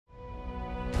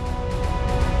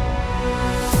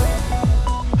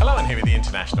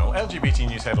international. LGBT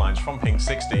news headlines from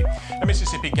Pinksixty. A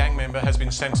Mississippi gang member has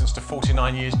been sentenced to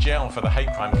 49 years jail for the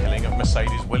hate crime killing of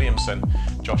Mercedes Williamson.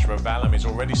 Joshua Vallam is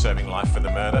already serving life for the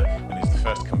murder and is the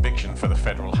first conviction for the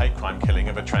federal hate crime killing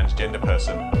of a transgender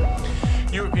person.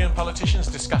 European politicians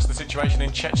discussed the situation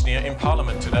in Chechnya in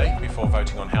Parliament today before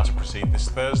voting on how to proceed this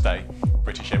Thursday.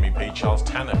 British MEP Charles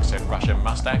Tannock said Russia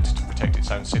must act to protect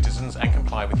its own citizens and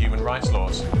comply with human rights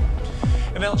laws.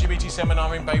 An LGBT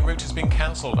seminar in Beirut has been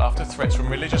cancelled after threats from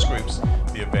religious groups.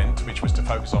 The event, which was to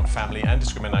focus on family and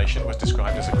discrimination, was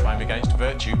described as a crime against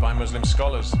virtue by Muslim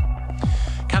scholars.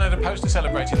 Canada Post is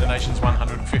celebrating the nation's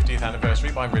 150th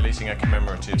anniversary by releasing a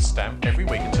commemorative stamp every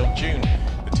week until June.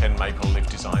 The 10 maple leaf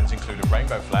designs include a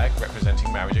rainbow flag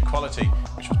representing marriage equality,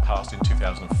 which was passed in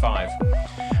 2005.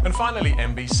 And finally,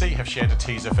 NBC have shared a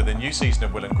teaser for the new season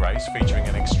of Will and Grace, featuring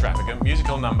an extravagant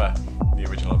musical number. The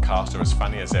original cast are as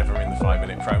funny as ever in the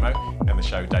 5-minute promo, and the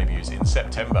show debuts in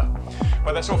September.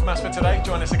 Well, that's all from us for today.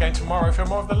 Join us again tomorrow for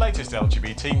more of the latest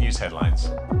LGBT news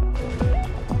headlines.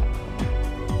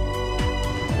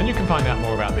 And you can find out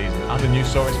more about these and other news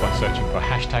stories by searching for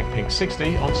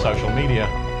 #Pinksixty on social media.